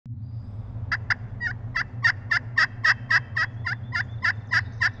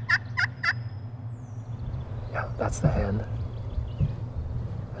that's the hen.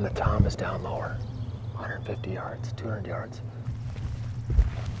 And the tom is down lower. 150 yards, 200 yards.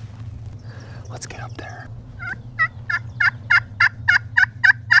 Let's get up there.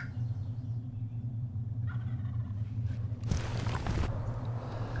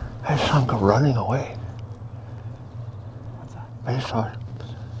 I just saw him go running away. What's that? I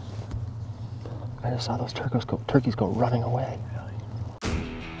just saw those turkeys go running away. Really?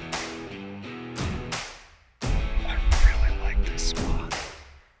 I really like this spot.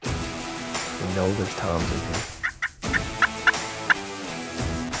 You know there's toms in here.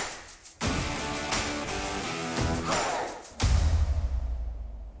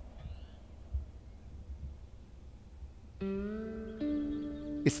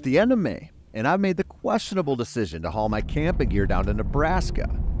 It's the end of May, and I've made the questionable decision to haul my camping gear down to Nebraska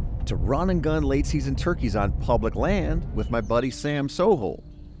to run and gun late season turkeys on public land with my buddy Sam Soholt.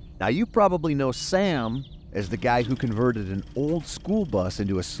 Now you probably know Sam as the guy who converted an old school bus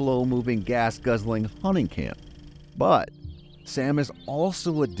into a slow-moving, gas-guzzling hunting camp. But Sam is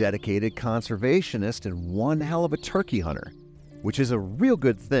also a dedicated conservationist and one hell of a turkey hunter, which is a real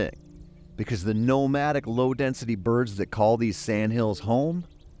good thing, because the nomadic, low-density birds that call these sandhills home,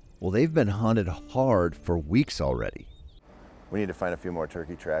 well, they've been hunted hard for weeks already. We need to find a few more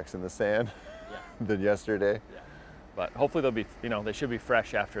turkey tracks in the sand than yesterday. Yeah. But hopefully they'll be, they should be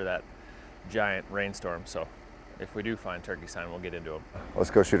fresh after that giant rainstorm. So if we do find turkey sign, we'll get into them. Let's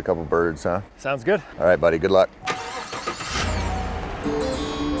go shoot a couple birds, huh? Sounds good. All right, buddy, good luck.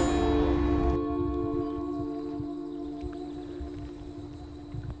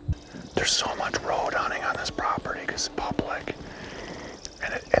 There's so much road hunting on this property because it's public.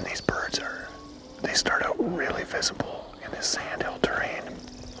 And these birds they start out really visible in this sandhill terrain.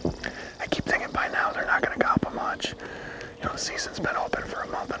 I keep thinking by now they're not gonna gobble much. The season's been open for a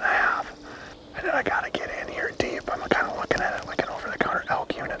month and a half. And then I gotta get in here deep. I'm kind of looking at it like an over-the-counter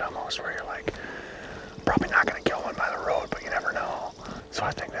elk unit almost, where you're like, probably not gonna kill one by the road, but you never know. So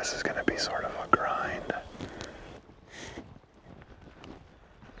I think this is gonna be sort of a grind.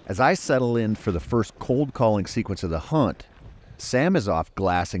 As I settle in for the first cold calling sequence of the hunt, Sam is off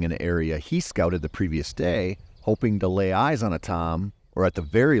glassing an area he scouted the previous day, hoping to lay eyes on a tom, or at the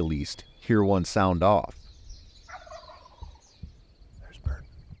very least, hear one sound off. There's a bird.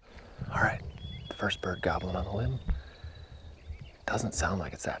 All right, the first bird gobbling on the limb. Doesn't sound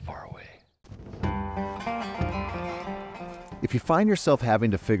like it's that far away. If you find yourself having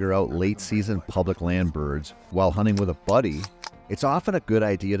to figure out late season public land birds while hunting with a buddy, it's often a good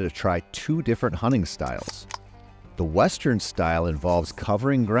idea to try two different hunting styles. The Western style involves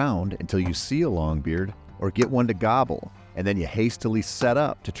covering ground until you see a longbeard or get one to gobble, and then you hastily set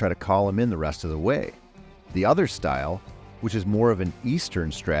up to try to call him in the rest of the way. The other style, which is more of an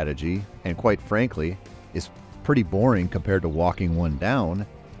Eastern strategy, and quite frankly, is pretty boring compared to walking one down,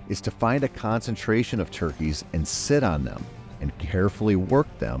 is to find a concentration of turkeys and sit on them and carefully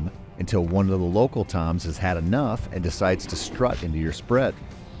work them until one of the local toms has had enough and decides to strut into your spread.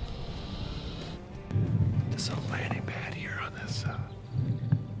 This landing pad here on this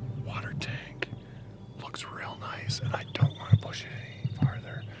water tank looks real nice, and I don't want to push it any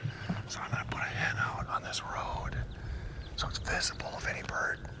farther. So I'm going to put a hen out on this road so it's visible if any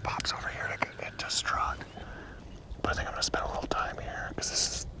bird pops over here to strut. But I think I'm going to spend a little time here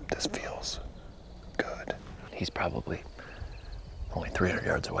because this feels good. He's probably only 300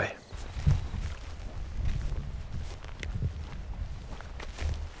 yards away.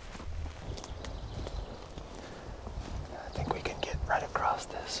 I think we can get right across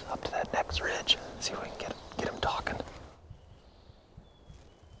this up to that next ridge. See if we can get him talking.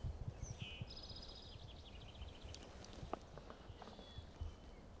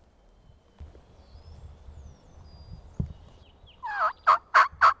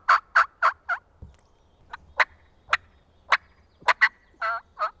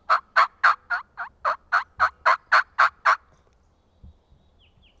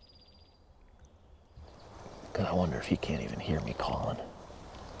 I wonder if he can't even hear me calling.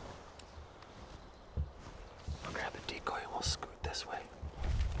 I'll grab a decoy and we'll scoot this way.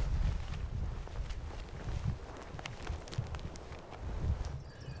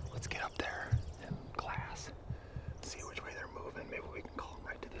 Let's get up there and glass. See which way they're moving. Maybe we can call them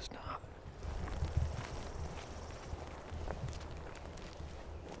right to this knob.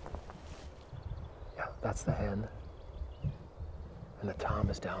 Yeah, that's the hen. And the tom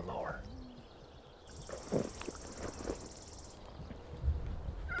is down lower.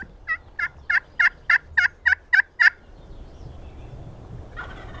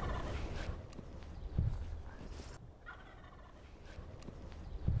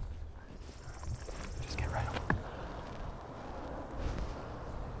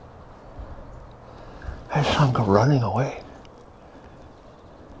 saw him go running away.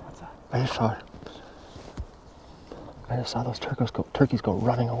 What's that? I just saw those turkeys go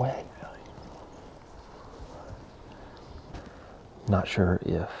running away. Not sure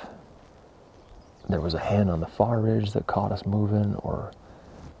if there was a hen on the far ridge that caught us moving, or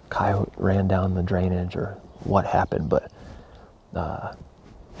coyote ran down the drainage, or what happened, but that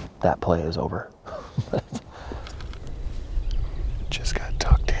play is over. Just got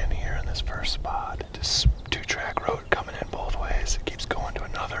tucked in here in this first spot. Just 2-track road coming in both ways. It keeps going to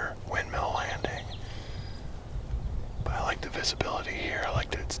another windmill landing. But I like the visibility here. I like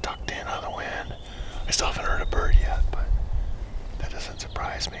that it's tucked in on the wind. I still haven't heard a bird yet, but that doesn't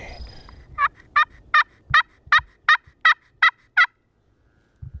surprise me.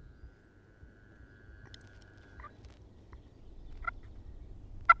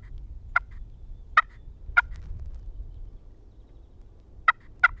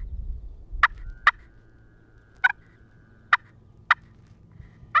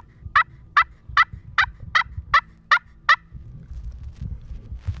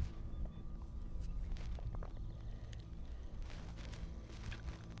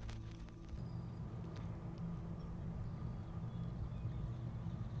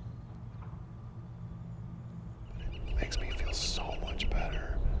 Makes me feel so much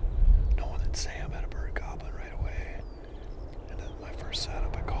better knowing that Sam had a bird gobbling right away. And then my first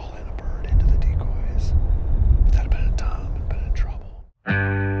setup, I called in a bird into the decoys. If that had been a Tom, I'd been in trouble.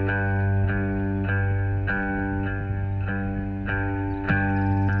 And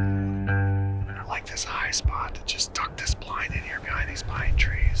I like this high spot to just tuck this blind in here behind these pine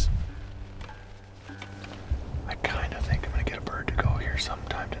trees. I kind of think I'm going to get a bird to go here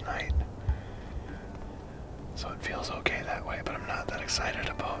sometime tonight. So it feels okay that way, but I'm not that excited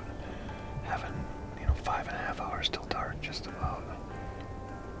about having, 5.5 hours till dark, just about.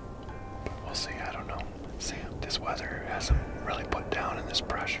 But we'll see, I don't know. Sam, this weather hasn't really put down in this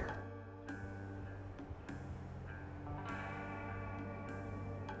pressure.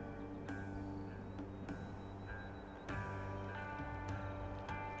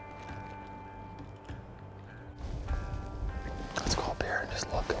 Let's go up here and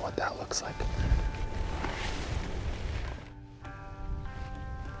just look at what that looks like.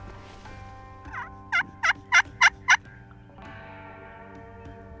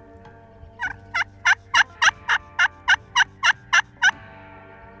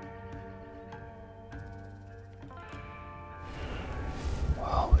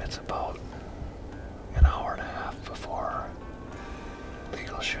 It's about an hour and a half before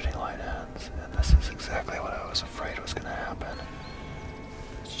legal shooting light ends, and this is exactly what I was afraid was going to happen.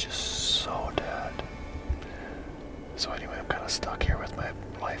 It's just so dead. So anyway, I'm kind of stuck here with my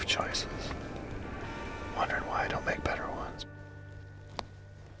life choices, wondering why I don't make better ones.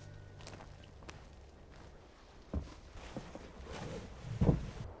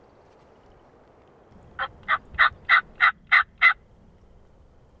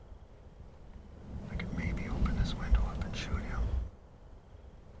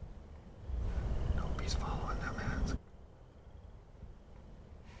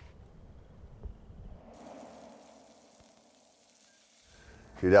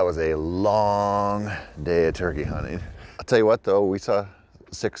 Dude, that was a long day of turkey hunting. I'll tell you what though, we saw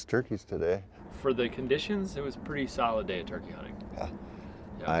 6 turkeys today. For the conditions, it was a pretty solid day of turkey hunting. Yeah.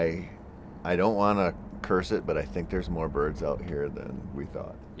 Yeah. I don't want to curse it, but I think there's more birds out here than we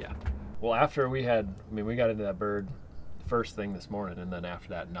thought. Yeah. Well, after we got into that bird first thing this morning, and then after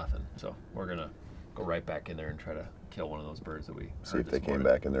that, nothing. So we're gonna go right back in there and try to kill one of those birds that we see heard if they this came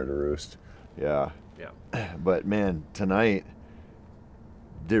morning. back in there to roost. Yeah. Yeah. But man, tonight,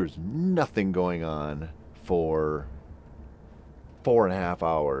 there's nothing going on for 4.5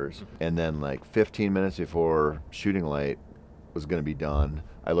 hours. And then like 15 minutes before shooting light was going to be done,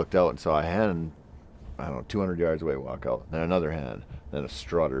 I looked out and saw a hen, I don't know, 200 yards away walk out. Then another hen, then a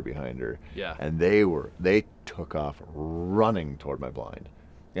strutter behind her. Yeah. And they took off running toward my blind.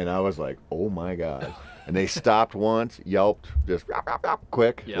 And I was like, oh my God. And they stopped once, yelped, just rap, rap, rap,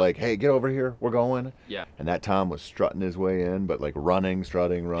 quick, Yep. like, hey, get over here, we're going. Yeah. And that Tom was strutting his way in, but like running,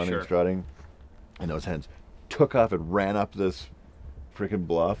 strutting, Sure. strutting. And those hens took off and ran up this freaking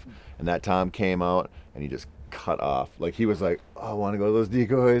bluff. And that Tom came out and he just cut off. Like he was like, oh, I want to go to those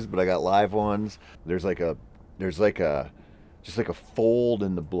decoys, but I got live ones. There's like a fold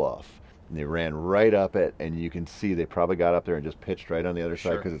in the bluff. And they ran right up it, and you can see they probably got up there and just pitched right on the other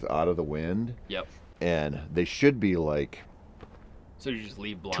side because it's out of the wind. Yep. And they should be like So you just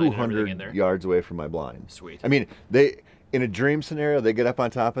leave blind and everything in 200 there? yards away from my blind. Sweet. I mean, they in a dream scenario, they get up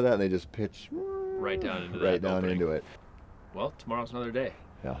on top of that and they just pitch Right down into right that down opening. into it. Well, tomorrow's another day.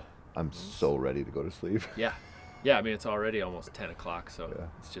 Yeah. I'm so ready to go to sleep. Yeah. Yeah, I mean, it's already almost 10 o'clock, so Yeah.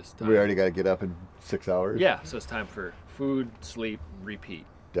 it's just We already got to get up in 6 hours. Yeah, so it's time for food, sleep, repeat.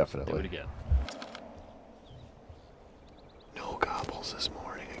 Definitely. Do it again. No gobbles this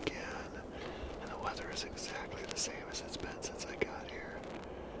morning again, and the weather is exactly the same as it's been since I got here,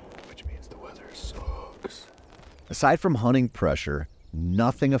 which means the weather sucks. Aside from hunting pressure,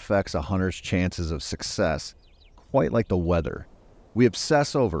 nothing affects a hunter's chances of success quite like the weather. We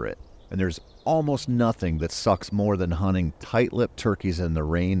obsess over it, and there's almost nothing that sucks more than hunting tight-lipped turkeys in the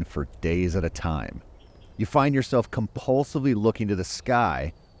rain for days at a time. You find yourself compulsively looking to the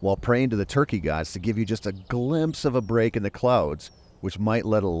sky while praying to the turkey gods to give you just a glimpse of a break in the clouds, which might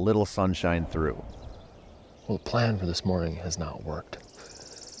let a little sunshine through. Well, the plan for this morning has not worked.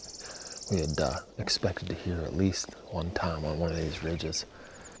 We had expected to hear at least one time on one of these ridges.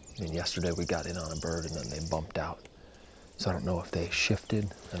 I mean, yesterday we got in on a bird and then they bumped out. So I don't know if they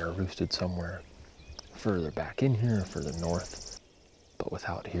shifted and are roosted somewhere further back in here or further north. But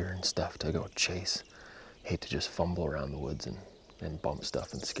without hearing stuff to go chase, hate to just fumble around the woods and bump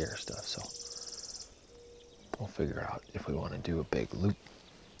stuff and scare stuff. So we'll figure out if we want to do a big loop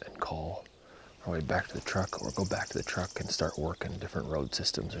and call our way back to the truck, or go back to the truck and start working different road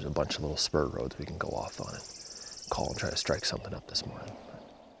systems. There's a bunch of little spur roads we can go off on and call and try to strike something up this morning.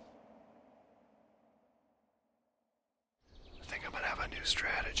 I think I'm gonna have a new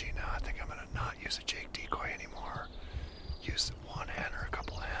strategy now. I think I'm gonna not use a Jake decoy anymore. Use one hen or a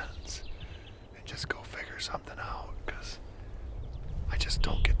couple hens and just go figure something out, because I just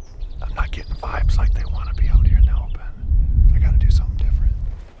don't get, I'm not getting vibes like they want to be out here in the open. I gotta do something different.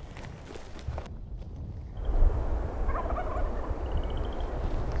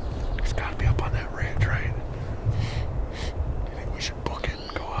 It's gotta be up on that ridge, right? I think we should book it and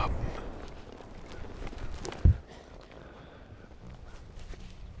go up.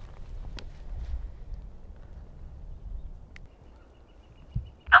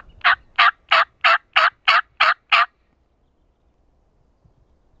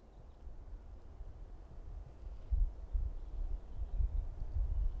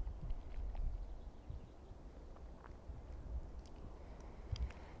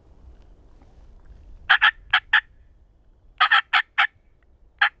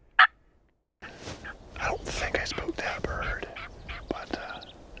 I don't think I spooked that bird, but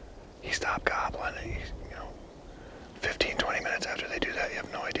he stopped gobbling, and 15, 20 minutes after they do that, you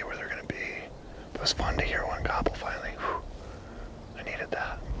have no idea where they're going to be. But it was fun to hear one gobble finally. Whew. I needed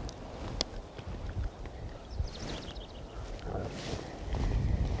that.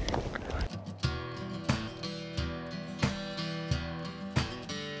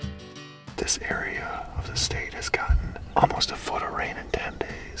 This area of the state has gotten almost a foot of rain in 10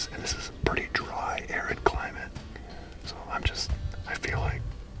 days, and this is a pretty dry, arid climate. So I feel like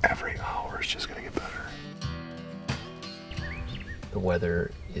every hour is just gonna get better. The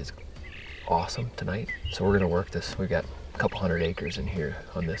weather is awesome tonight, so we're gonna work this. We've got a couple 100 acres in here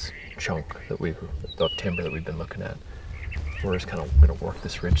on this chunk of timber that we've been looking at. We're just kind of gonna work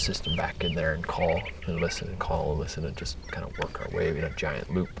this ridge system back in there and call and listen and call and listen and just kind of work our way in a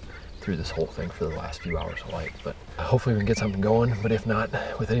giant loop through this whole thing for the last few hours of light. But hopefully we can get something going, but if not,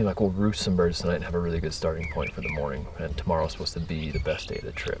 with any luck, we'll roost some birds tonight and have a really good starting point for the morning. And tomorrow's supposed to be the best day of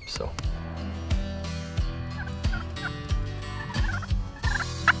the trip, so.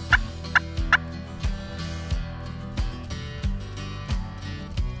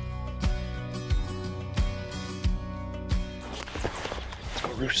 Let's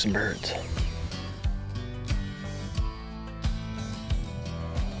go roost some birds.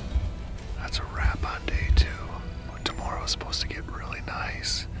 That's a wrap on day 2. Tomorrow's supposed to get really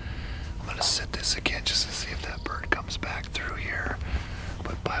nice. I'm gonna sit this again just to see if that bird comes back through here.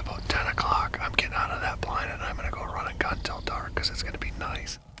 But by about 10 o'clock, I'm getting out of that blind and I'm gonna go run and gun till dark, because it's gonna be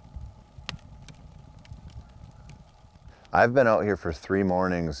nice. I've been out here for 3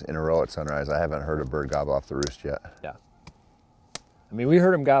 mornings in a row at sunrise. I haven't heard a bird gobble off the roost yet. Yeah. I mean, we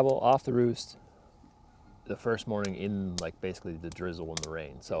heard him gobble off the roost the first morning in basically the drizzle and the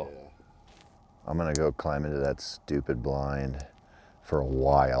rain, so. Yeah. I'm gonna go climb into that stupid blind for a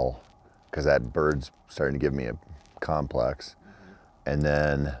while, because that bird's starting to give me a complex. And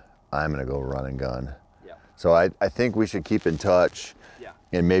then I'm gonna go run and gun. Yeah. So I think we should keep in touch. Yeah.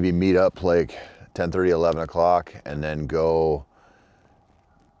 And maybe meet up like 10:30, 11 o'clock, and then go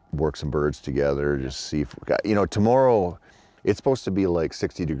work some birds together. Just see if we got, tomorrow it's supposed to be like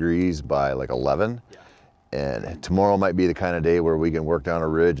 60 degrees by like 11. Yeah. And tomorrow might be the kind of day where we can work down a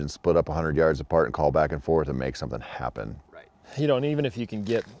ridge and split up 100 yards apart and call back and forth and make something happen. Right. And even if you can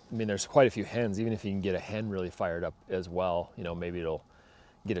get, there's quite a few hens, even if you can get a hen really fired up as well, maybe it'll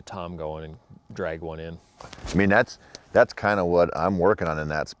get a tom going and drag one in. I mean, that's kind of what I'm working on in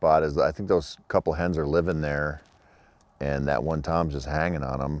that spot. Is I think those couple hens are living there, and that one tom's just hanging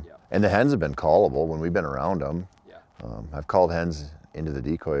on them. Yep. And the hens have been callable when we've been around them. Yeah. I've called hens into the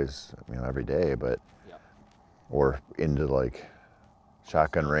decoys, every day, but or into like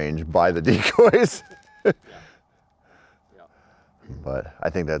shotgun range by the decoys. But I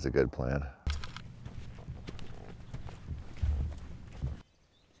think that's a good plan.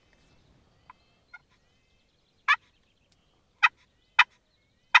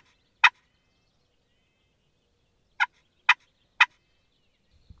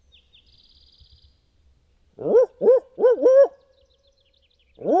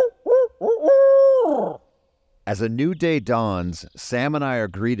 As a new day dawns, Sam and I are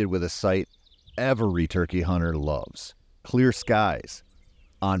greeted with a sight every turkey hunter loves: clear skies.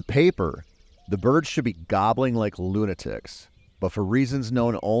 On paper, the birds should be gobbling like lunatics, but for reasons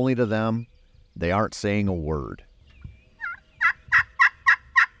known only to them, they aren't saying a word.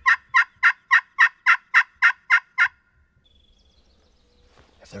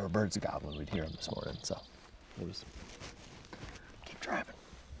 If there were birds gobbling, we'd hear them this morning, so we'll just keep driving.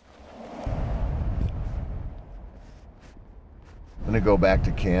 I'm gonna go back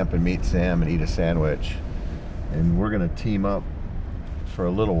to camp and meet Sam and eat a sandwich, and we're gonna team up for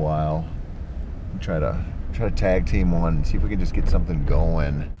a little while and try to tag team one and see if we can just get something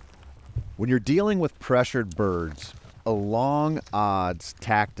going. When you're dealing with pressured birds, a long odds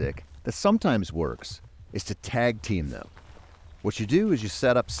tactic that sometimes works is to tag team them. What you do is you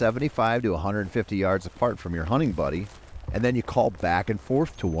set up 75 to 150 yards apart from your hunting buddy, and then you call back and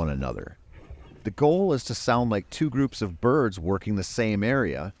forth to one another. The goal is to sound like two groups of birds working the same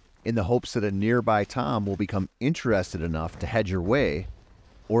area, in the hopes that a nearby tom will become interested enough to head your way,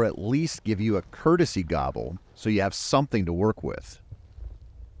 or at least give you a courtesy gobble so you have something to work with.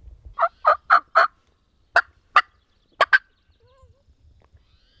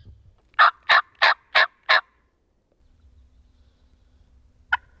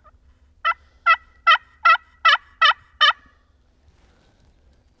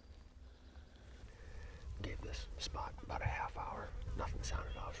 Spot about a half hour. Nothing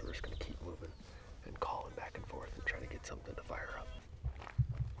sounded off, so we're just going to keep moving and calling back and forth and try to get something to fire up.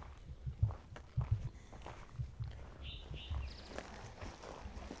 I'm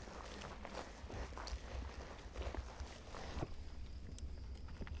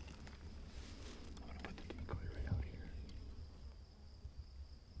going to put the decoy right out here.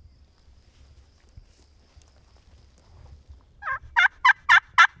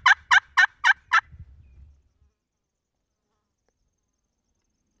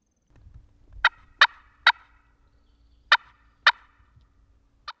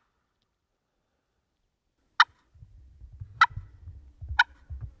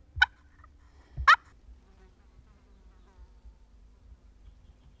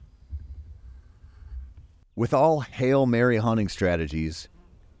 With all Hail Mary hunting strategies,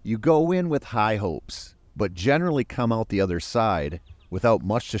 you go in with high hopes, but generally come out the other side without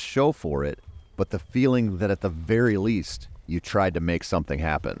much to show for it, but the feeling that at the very least, you tried to make something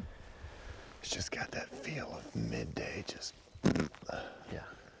happen. It's just got that feel of midday, just... Yeah,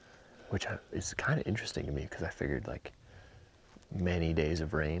 which is kind of interesting to me because I figured like many days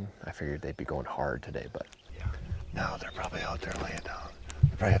of rain, I figured they'd be going hard today, but... Yeah. No, they're probably out there laying down.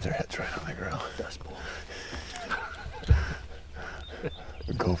 They probably have their heads right on the ground. Dust bowl.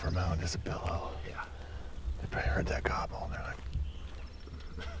 The Gopher Mound is a pillow. Yeah. They probably heard that gobble and they're like...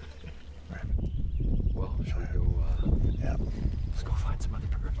 Right. Well, should we go, Yeah. let's go find some other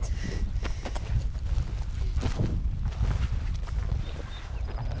birds.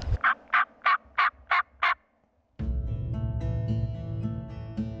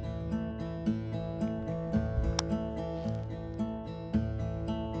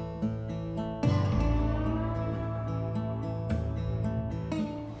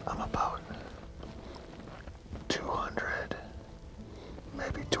 I'm about 200,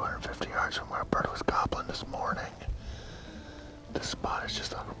 maybe 250 yards from where a bird was gobbling this morning. This spot is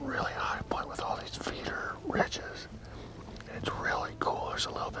just a really high point with all these feeder ridges. And it's really cool. There's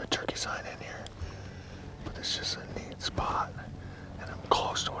a little bit of turkey sign in here, but it's just a neat spot. And I'm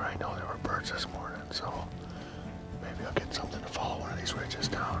close to where I know there were birds this morning, so maybe I'll get something to follow one of these ridges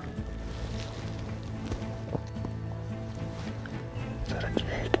down. Is that a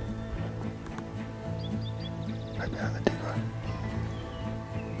jake? Right behind the decoy.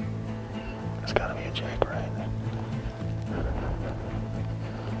 It's gotta be a jake, right?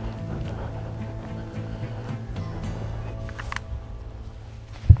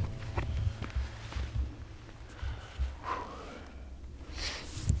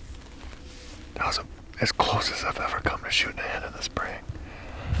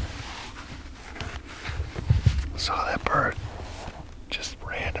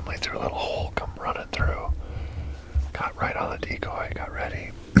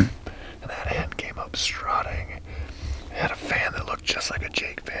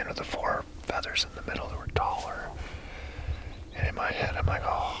 jake fin with the 4 feathers in the middle that were taller. And in my head, I'm like,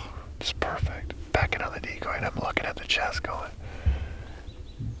 oh, it's perfect. Backing on the decoy, and I'm looking at the chest going,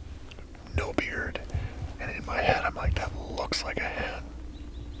 no beard. And in my head, I'm like, that looks like a hen.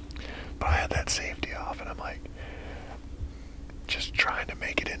 But I had that safety off, and I'm like, just trying to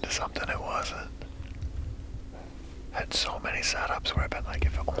make it into something it wasn't. Had so many setups where I've been like,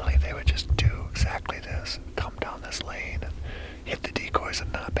 if only they would just do exactly this, come down this lane and hit the decoys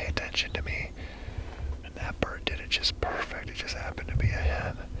and not pay attention to me. And that bird did it just perfect. It just happened to be a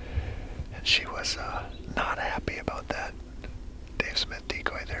hen. And she was not happy about that Dave Smith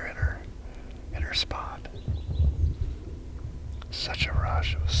decoy there in her spot. Such a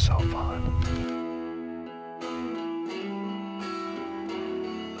rush. It was so fun.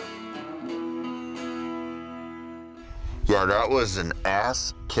 Yeah, that was an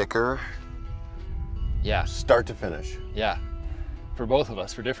ass kicker, Yeah, start to finish. yeah. For both of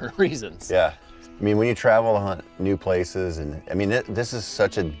us, for different reasons. Yeah. I mean, when you travel to hunt new places, and I mean, this is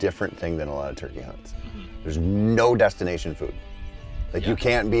such a different thing than a lot of turkey hunts. There's no destination food. Like, you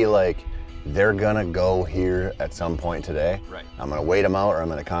can't be like, they're gonna go here at some point today. Right. I'm gonna wait them out, or I'm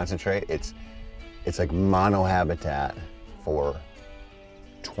gonna concentrate. It's like mono habitat for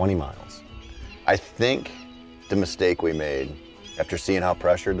 20 miles. I think the mistake we made after seeing how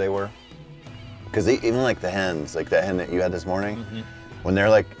pressured they were, because even like the hens, like that hen that you had this morning, when they're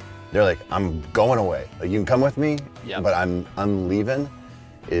like, I'm going away. Like, you can come with me, but I'm leaving.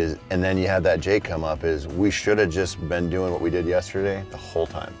 And then you have that jake come up, we should have just been doing what we did yesterday the whole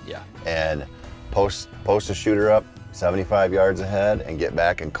time. Yeah. And post a shooter up 75 yards ahead and get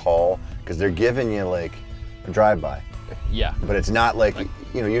back and call, because they're giving you like a drive-by. Yeah. But it's not like,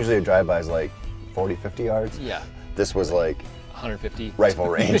 you know, usually a drive-by is like 40, 50 yards. Yeah. This was like 150. Rifle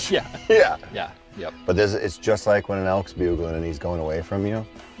range. Yeah. Yeah. Yeah. Yep. But it's just like when an elk's bugling and he's going away from you.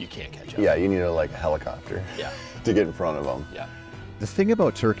 You can't catch up. Yeah, you need a helicopter. Yeah. To get in front of them. Yeah. The thing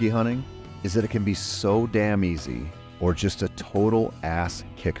about turkey hunting is that it can be so damn easy, or just a total ass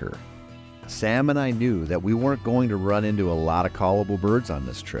kicker. Sam and I knew that we weren't going to run into a lot of callable birds on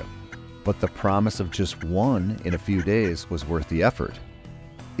this trip, but the promise of just one in a few days was worth the effort.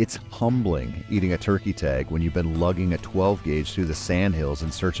 It's humbling eating a turkey tag when you've been lugging a 12 gauge through the sandhills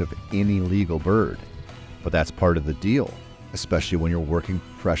in search of any legal bird. But that's part of the deal, especially when you're working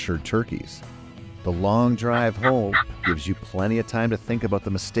pressured turkeys. The long drive home gives you plenty of time to think about the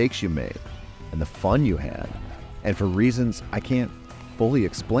mistakes you made and the fun you had, and for reasons I can't fully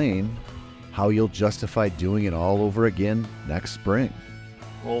explain, how you'll justify doing it all over again next spring.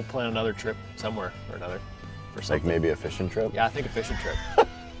 We'll plan another trip somewhere or another for Like something. maybe a fishing trip? Yeah, I think a fishing trip.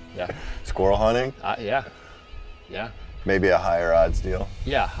 Yeah. Squirrel hunting? Yeah. Yeah. Maybe a higher odds deal?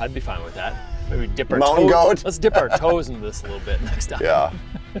 Yeah, I'd be fine with that. Maybe dip our Mountain toes. goat? Let's dip our toes into this a little bit next time. Yeah.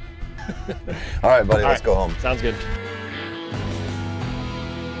 All right, buddy, All let's right. go home. Sounds good.